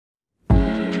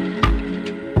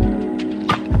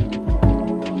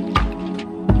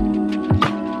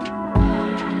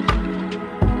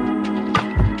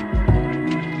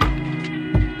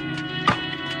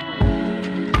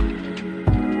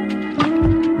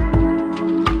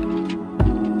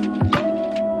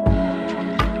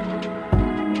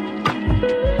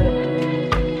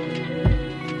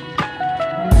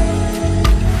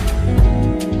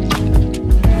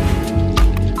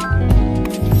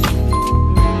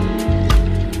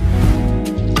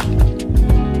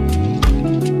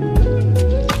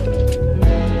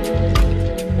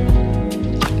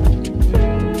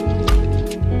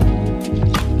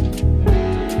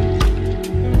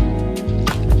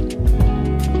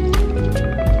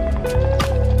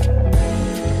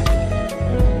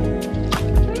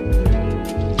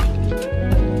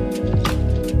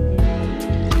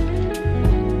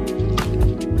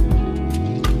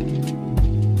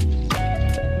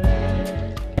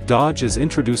Dodge is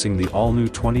introducing the all-new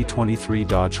 2023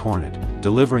 Dodge Hornet,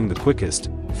 delivering the quickest,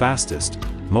 fastest,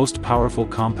 most powerful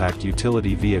compact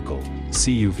utility vehicle,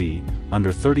 CUV,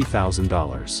 under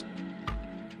 $30,000.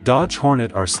 Dodge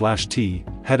Hornet R/T,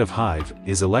 head of Hive,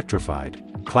 is electrified,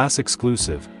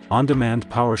 class-exclusive, on-demand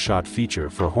PowerShot feature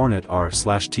for Hornet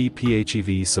R/T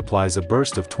PHEV supplies a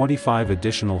burst of 25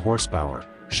 additional horsepower,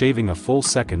 shaving a full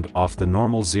second off the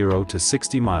normal 0 to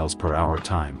 60 miles per hour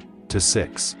time, to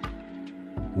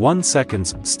 6.1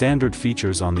 seconds. Standard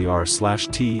features on the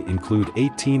R/T include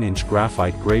 18-inch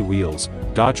graphite gray wheels,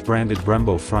 Dodge-branded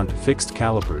Brembo front fixed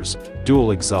calipers,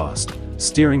 dual exhaust,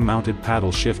 steering-mounted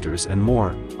paddle shifters and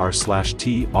more.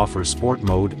 R/T offers sport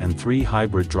mode and 3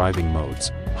 hybrid driving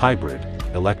modes, hybrid,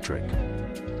 electric,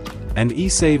 and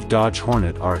e-Save. Dodge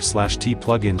Hornet R/T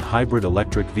plug-in hybrid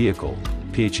electric vehicle,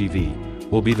 PHEV,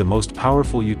 will be the most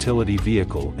powerful utility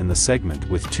vehicle in the segment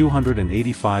with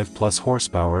 285 plus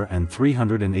horsepower and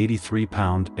 383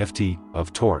 pound-ft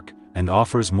of torque, and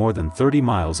offers more than 30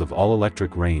 miles of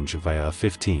all-electric range via a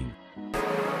 15